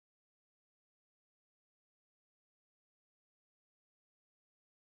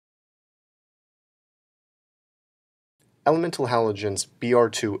Elemental halogens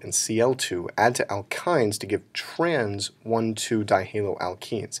Br2 and Cl2 add to alkynes to give trans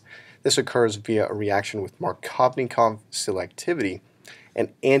 1,2-dihaloalkenes. This occurs via a reaction with Markovnikov selectivity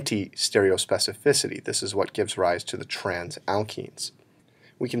and anti-stereospecificity. This is what gives rise to the trans alkenes.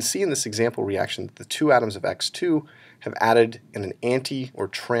 We can see in this example reaction that the two atoms of X2 have added in an anti or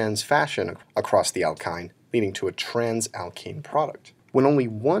trans fashion across the alkyne, leading to a trans-alkene product. When only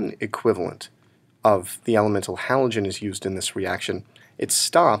one equivalent of the elemental halogen is used in this reaction, it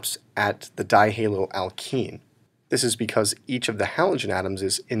stops at the dihaloalkene. This is because each of the halogen atoms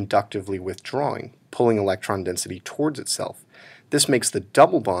is inductively withdrawing, pulling electron density towards itself. This makes the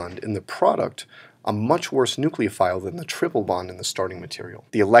double bond in the product a much worse nucleophile than the triple bond in the starting material.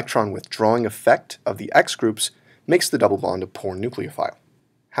 The electron withdrawing effect of the X groups makes the double bond a poor nucleophile.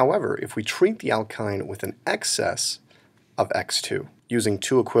 However, if we treat the alkyne with an excess of X2, using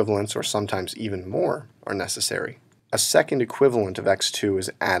two equivalents or sometimes even more are necessary, a second equivalent of X2 is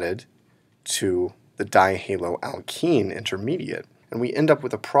added to the dihaloalkene intermediate, and we end up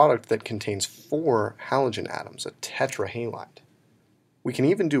with a product that contains 4 halogen atoms, a tetrahalide. We can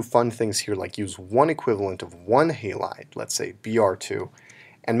even do fun things here like use one equivalent of one halide, let's say Br2,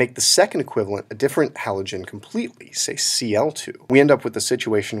 and make the second equivalent a different halogen completely, say Cl2. We end up with a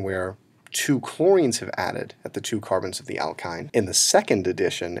situation where 2 chlorines have added at the 2 carbons of the alkyne in the second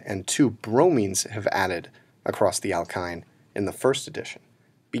addition, and 2 bromines have added across the alkyne in the first addition.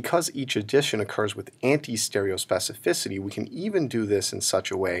 Because each addition occurs with anti-stereospecificity, we can even do this in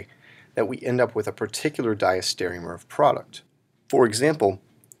such a way that we end up with a particular diastereomer of product. For example,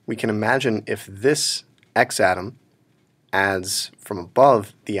 we can imagine if this X atom adds from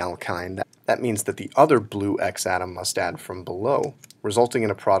above the alkyne, that means that the other blue X atom must add from below, resulting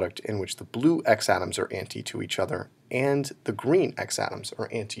in a product in which the blue X atoms are anti to each other and the green X atoms are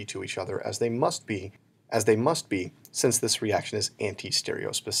anti to each other, as they must be since this reaction is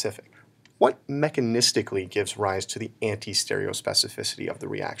anti-stereospecific. What mechanistically gives rise to the anti-stereospecificity of the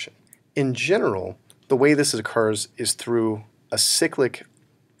reaction? In general, the way this occurs is through a cyclic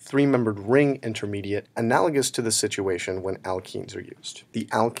 3-membered ring intermediate analogous to the situation when alkenes are used. The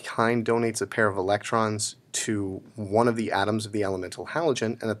alkyne donates a pair of electrons to one of the atoms of the elemental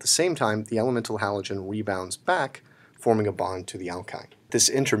halogen, and at the same time the elemental halogen rebounds back, forming a bond to the alkyne. This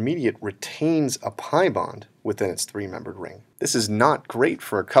intermediate retains a pi bond within its 3-membered ring. This is not great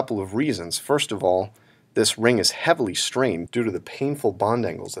for a couple of reasons. First of all, this ring is heavily strained due to the painful bond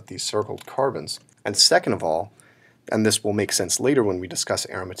angles at these circled carbons. And second of all, and this will make sense later when we discuss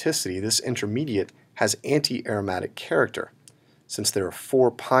aromaticity, this intermediate has anti-aromatic character, since there are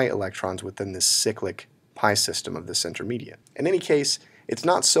 4 pi electrons within this cyclic pi system of this intermediate. In any case, it's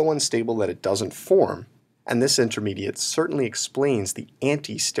not so unstable that it doesn't form, and this intermediate certainly explains the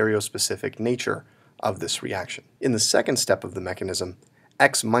anti-stereospecific nature of this reaction. In the second step of the mechanism,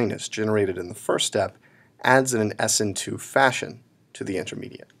 X- generated in the first step adds in an SN2 fashion to the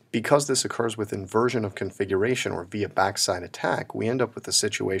intermediate. Because this occurs with inversion of configuration or via backside attack, we end up with a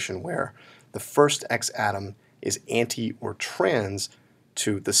situation where the first X atom is anti or trans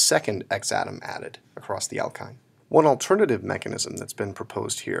to the second X atom added across the alkyne. One alternative mechanism that's been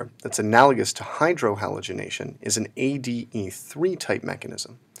proposed here that's analogous to hydrohalogenation is an ADE3 type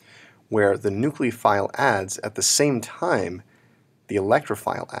mechanism, where the nucleophile adds at the same time the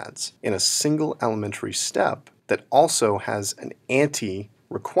electrophile adds in a single elementary step that also has an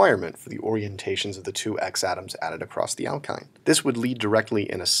anti-requirement for the orientations of the 2 X atoms added across the alkyne. This would lead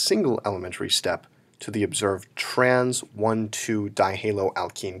directly in a single elementary step to the observed trans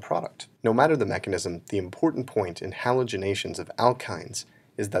 1,2-dihaloalkene product. No matter the mechanism, the important point in halogenations of alkynes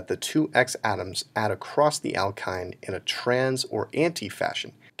is that the 2 X atoms add across the alkyne in a trans or anti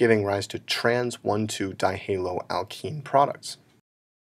fashion, giving rise to trans 1,2-dihaloalkene products.